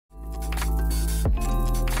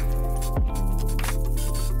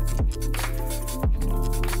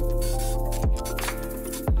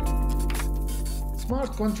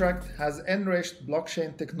smart contract has enriched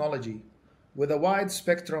blockchain technology with a wide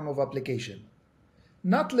spectrum of application,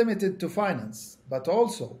 not limited to finance, but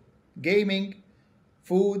also gaming,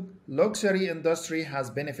 food, luxury industry has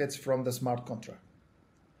benefits from the smart contract.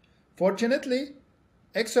 Fortunately,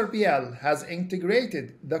 XRPL has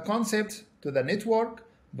integrated the concept to the network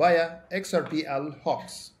via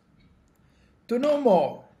XRPL-Hooks. To know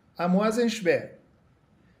more, I'm Wazen Shbair,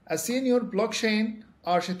 a senior blockchain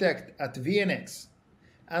architect at VNX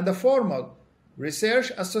and a former research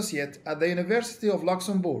associate at the University of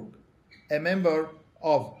Luxembourg, a member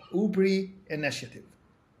of UBRI initiative.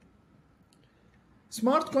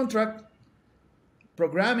 Smart contract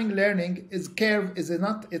programming learning is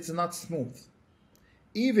not smooth.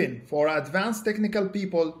 Even for advanced technical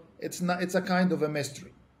people, it's a kind of a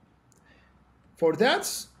mystery. For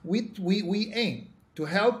that, we aim to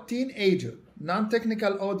help teenager,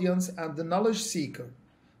 non-technical audience, and the knowledge seeker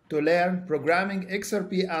to learn programming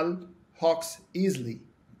XRPL Hooks easily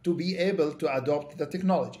to be able to adopt the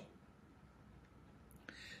technology.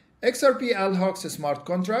 XRPL Hooks smart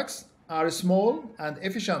contracts are a small and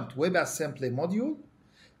efficient WebAssembly module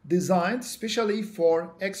designed specially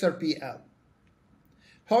for XRPL.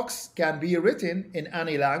 Hooks can be written in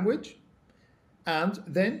any language and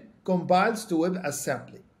then compiled to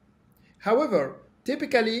WebAssembly. However,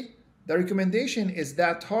 typically, the recommendation is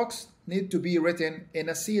that hooks need to be written in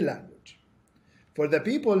a C language. For the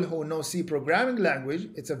people who know C programming language,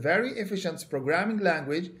 it's a very efficient programming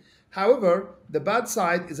language. However, the bad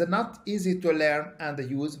side is not easy to learn and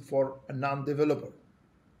use for a non-developer.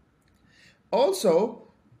 Also,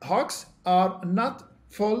 hooks are not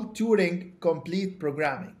full Turing complete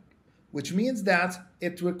programming, which means that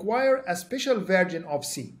it requires a special version of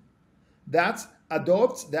C that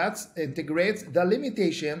integrates the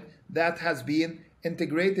limitation that has been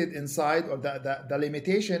integrated inside, or the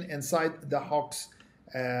limitation inside the hooks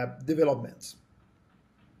developments.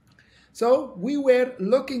 So we were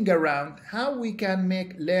looking around how we can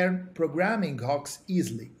learn programming hooks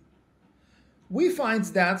easily. We find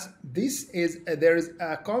that there is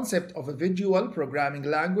a concept of a visual programming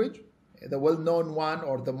language. The well-known one,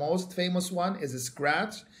 or the most famous one, is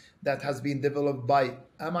Scratch, that has been developed by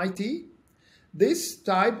MIT. This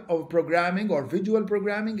type of programming or visual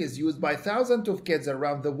programming is used by thousands of kids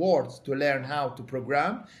around the world to learn how to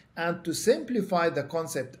program and to simplify the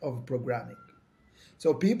concept of programming.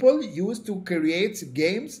 So people used to create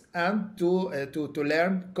games and to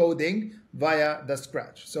learn coding via the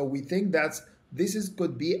Scratch. So we think that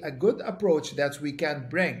could be a good approach that we can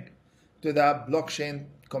bring to the blockchain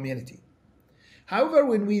community. However,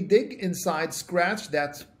 when we dig inside Scratch,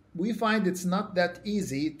 that we find it's not that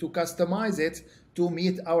easy to customize it to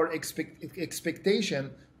meet our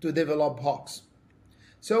expectation to develop hooks.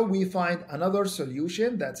 So we find another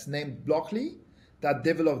solution that's named Blockly, that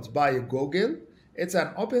developed by Google. It's an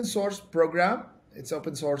open source program, it's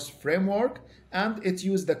open source framework, and it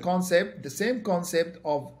used the same concept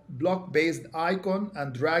of block-based icon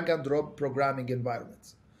and drag and drop programming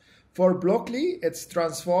environments. For Blockly, it's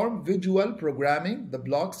transformed visual programming, the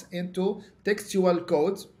blocks, into textual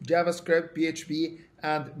codes, JavaScript, PHP,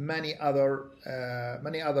 and many other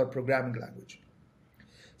programming languages.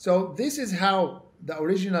 So this is how the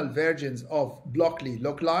original versions of Blockly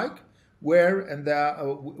look like, where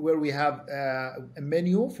we have a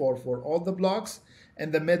menu for all the blocks.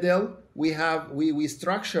 In the middle, we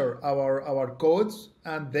structure our codes,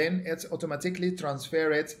 and then it's automatically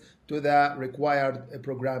transfer it to the required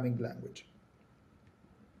programming language.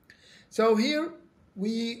 So here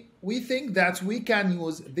we think that we can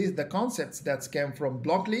use the concepts that came from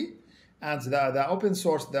Blockly and the open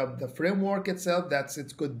source, the framework itself, that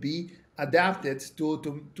it could be adapted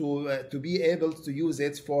to be able to use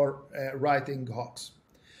it for writing hooks.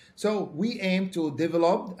 So we aim to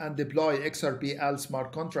develop and deploy XRPL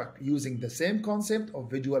smart contract using the same concept of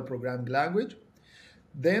visual programming language.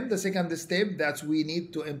 Then the second step, that we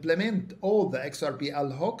need to implement all the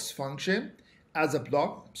XRPL hooks function as a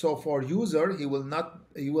block. So for user, he will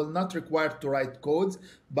not require to write codes,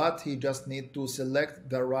 but he just need to select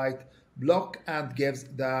the right block and gives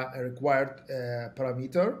the required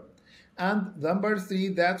parameter. And number three,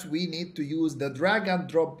 that we need to use the drag and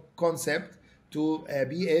drop concept to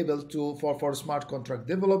be able to for smart contract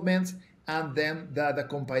developments, and then the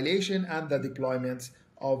compilation and the deployments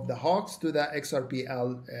of the hooks to the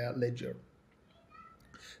XRPL ledger.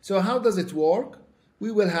 So how does it work?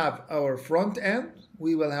 We will have our front end,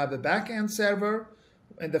 we will have a back end server.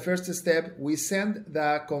 In the first step, we send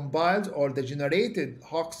the compiled or the generated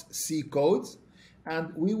hooks C codes,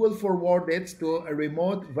 and we will forward it to a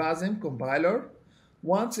remote Wazen compiler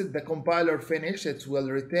Once the compiler finishes, it will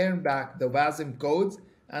return back the Wazen code,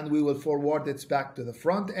 and we will forward it back to the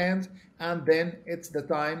front end, and then it's the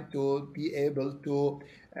time to be able to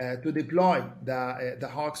deploy the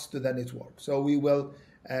hooks to the network. So we will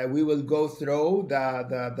go through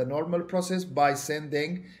the normal process by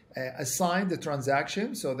sending assign the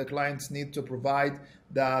transaction. So the clients need to provide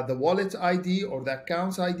the wallet ID or the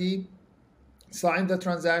accounts ID, sign the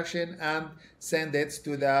transaction, and send it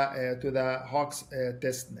to the Hooks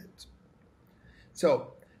testnet.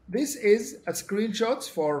 So this is a screenshot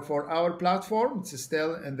for our platform. It's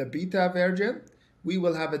still in the beta version. We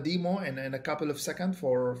will have a demo in a couple of seconds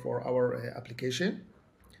for our application.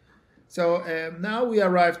 So now we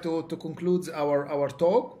arrive to conclude our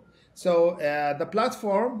talk. So the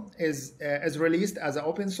platform is released as an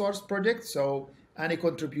open source project. So any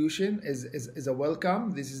contribution is a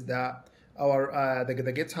welcome. This is the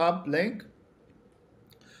GitHub link.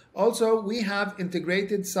 Also, we have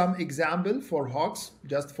integrated some example for hooks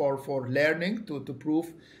just for learning to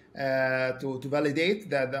prove to validate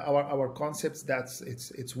that our concepts that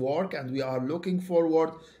it's work, and we are looking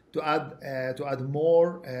forward to add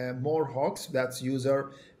more hooks. That's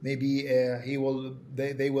user maybe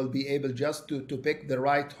they will be able just to pick the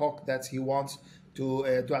right hook that he wants to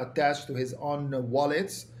attach to his own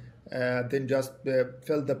wallets. Then just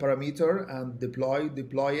fill the parameter and deploy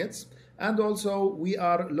it. And also we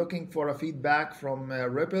are looking for a feedback from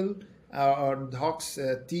Ripple, our Hooks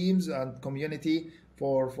teams and community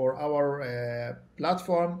for our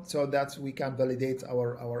platform, so that we can validate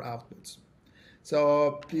our outputs.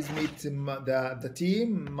 So please meet the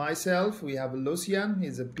team. Myself, we have Lucian,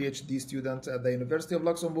 he's a PhD student at the University of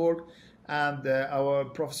Luxembourg, and our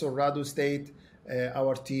Professor Radu State,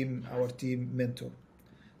 our team mentor.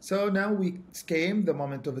 So now came the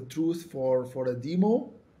moment of the truth for a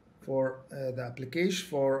demo for the application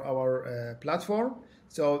for our platform.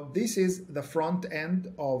 So this is the front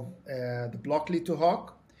end of the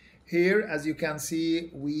Blockly2Hooks. Here, as you can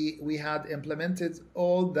see, we had implemented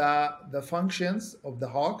all the functions of the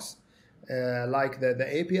hooks, like the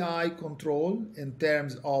API control in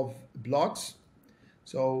terms of blocks.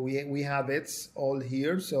 So we have it all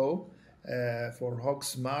here. So for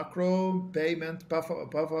hooks macro, payment,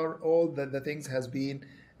 buffer, all the things has been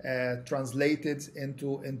translated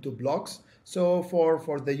into blocks. So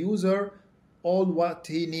for the user, all what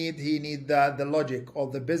he need the logic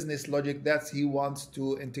or the business logic that he wants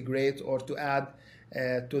to integrate or to add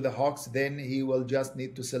to the hooks. Then he will just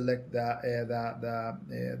need to select the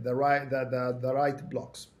right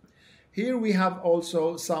blocks. Here we have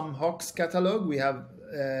also some hooks catalog. We have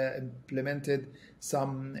implemented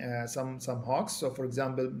some hooks. So for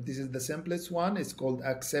example, this is the simplest one. It's called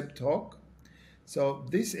accept hook. So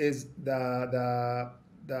this is the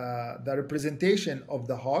representation of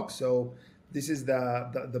the hook. So this is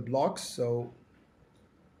the blocks. So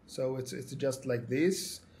it's just like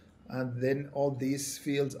this, and then all these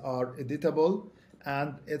fields are editable,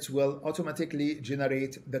 and it will automatically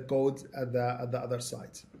generate the code at the other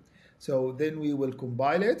side. So then we will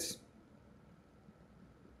compile it.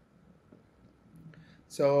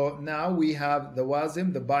 So now we have the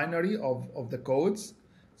Wazen, the binary of the codes.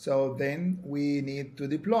 So then we need to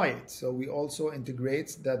deploy it. So we also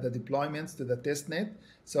integrate the deployments to the testnet.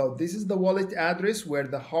 So this is the wallet address where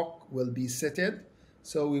the hook will be setted.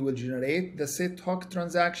 So we will generate the set hook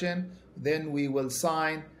transaction. Then we will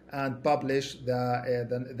sign and publish the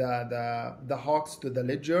hooks to the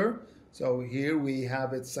ledger. So here we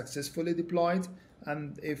have it successfully deployed,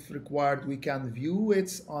 and if required, we can view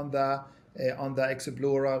it on the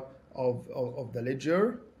Explorer of the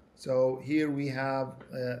ledger. So here we have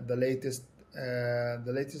the latest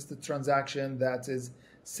transaction that is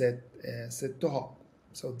set to hook.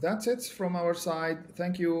 So that's it from our side.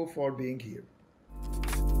 Thank you for being here.